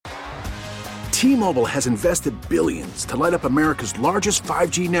T-Mobile has invested billions to light up America's largest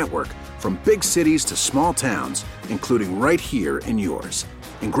 5G network, from big cities to small towns, including right here in yours.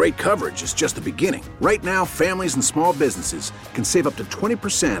 And great coverage is just the beginning. Right now, families and small businesses can save up to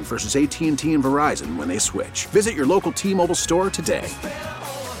 20% versus AT&T and Verizon when they switch. Visit your local T-Mobile store today.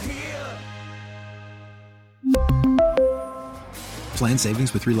 Plan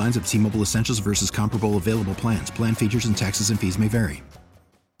savings with 3 lines of T-Mobile Essentials versus comparable available plans. Plan features and taxes and fees may vary.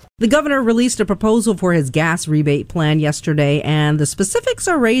 The governor released a proposal for his gas rebate plan yesterday, and the specifics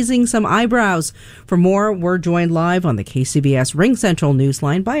are raising some eyebrows. For more, we're joined live on the KCBS Ring Central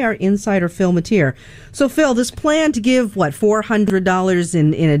Newsline by our insider Phil Matier. So, Phil, this plan to give, $400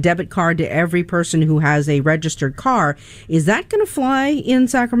 in a debit card to every person who has a registered car, is that going to fly in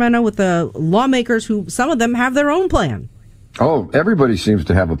Sacramento with the lawmakers who, some of them, have their own plan? Oh, everybody seems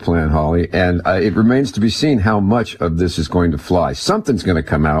to have a plan, Holly, and it remains to be seen how much of this is going to fly. Something's going to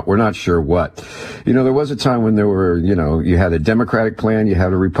come out. We're not sure what. There was a time when there were, you had a Democratic plan, you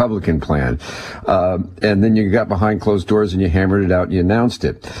had a Republican plan, and then you got behind closed doors and you hammered it out and you announced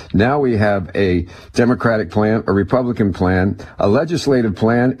it. Now we have a Democratic plan, a Republican plan, a legislative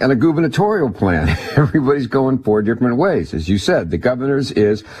plan, and a gubernatorial plan. Everybody's going 4 different ways. As you said, the governor's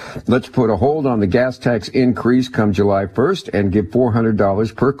is, let's put a hold on the gas tax increase come July 1st. And give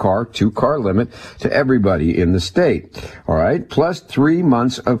 $400 per car, 2-car limit to everybody in the state. All right. Plus 3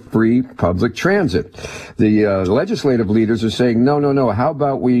 months of free public transit. The legislative leaders are saying, no. How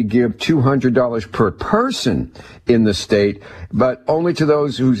about we give $200 per person in the state, but only to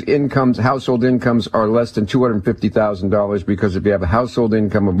those whose household incomes are less than $250,000, because if you have a household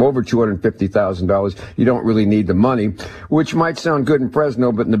income of over $250,000, you don't really need the money, which might sound good in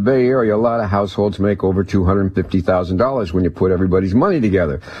Fresno, but in the Bay Area, a lot of households make over $250,000 when you put everybody's money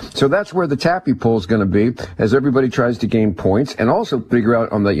together. So that's where the tappy pull is going to be, as everybody tries to gain points and also figure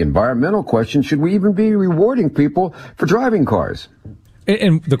out on the environmental question, should we even be rewarding people for driving cars?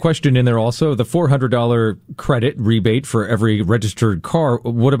 And the question in there also, the $400 credit rebate for every registered car.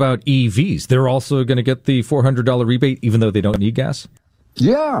 What about EVs? They're also going to get the $400 rebate even though they don't need gas?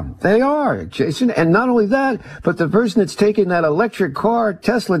 Yeah, they are, Jason. And not only that, but the person that's taking that electric car,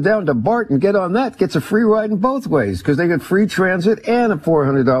 Tesla, down to BART and get on that gets a free ride in both ways, because they get free transit and a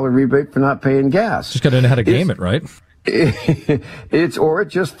 $400 rebate for not paying gas. Just got to know how to game it, right? Or it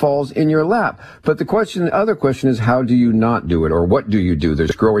just falls in your lap. But the other question is, how do you not do it, or what do you do?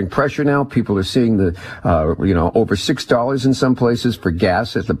 There's growing pressure now. People are seeing over $6 in some places for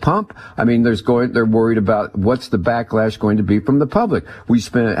gas at the pump. I mean, they're worried about what's the backlash going to be from the public.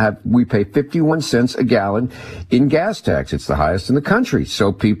 We pay 51 cents a gallon in gas tax. It's the highest in the country.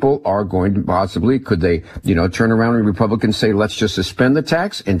 So people are going to possibly, could they, turn around and Republicans say, let's just suspend the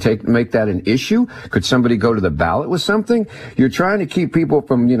tax and make that an issue? Could somebody go to the ballot with something? You're trying to keep people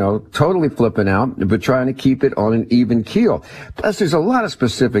from, totally flipping out, but trying to keep it on an even keel. Plus, there's a lot of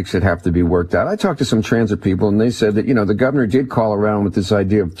specifics that have to be worked out. I talked to some transit people, and they said that, the governor did call around with this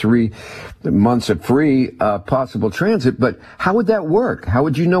idea of 3 months of free possible transit, but how would that work? How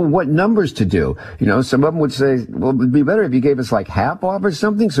would you know what numbers to do? Some of them would say, well, it'd be better if you gave us like half off or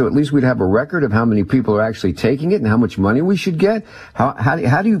something, so at least we'd have a record of how many people are actually taking it and how much money we should get. How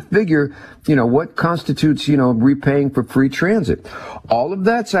do you figure, what constitutes, repaying for free transit? All of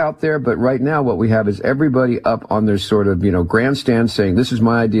that's out there, but right now what we have is everybody up on their sort of, grandstand saying, this is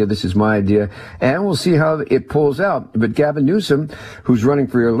my idea, and we'll see how it pulls out. But Gavin Newsom, who's running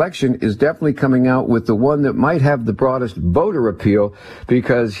for election, is definitely coming out with the one that might have the broadest voter appeal,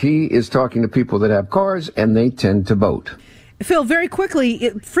 because he is talking to people that have cars and they tend to vote. Phil, very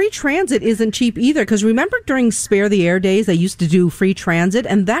quickly, free transit isn't cheap either, because remember during Spare the Air days, they used to do free transit,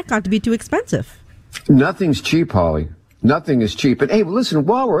 and that got to be too expensive. Nothing's cheap, Holly. Nothing is cheap. And hey, listen,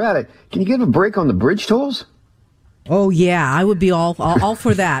 while we're at it, can you give a break on the bridge tolls? Oh, yeah, I would be all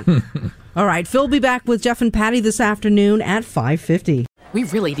for that. All right, Phil will be back with Jeff and Patty this afternoon at 5:50. We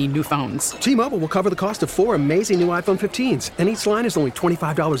really need new phones. T-Mobile will cover the cost of 4 amazing new iPhone 15s, and each line is only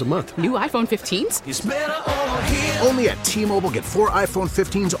 $25 a month. New iPhone 15s? It's better over here. Only at T-Mobile, get 4 iPhone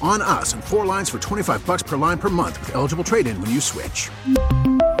 15s on us and 4 lines for $25 per line per month with eligible trade-in when you switch.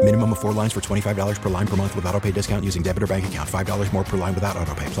 Minimum of 4 lines for $25 per line per month with autopay discount using debit or bank account. $5 more per line without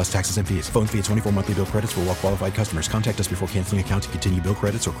autopay, plus taxes and fees. Phone fee at 24 monthly bill credits for well-qualified customers. Contact us before canceling account to continue bill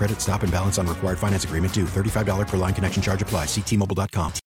credits or credit stop and balance on required finance agreement due. $35 per line connection charge applies. See T-Mobile.com.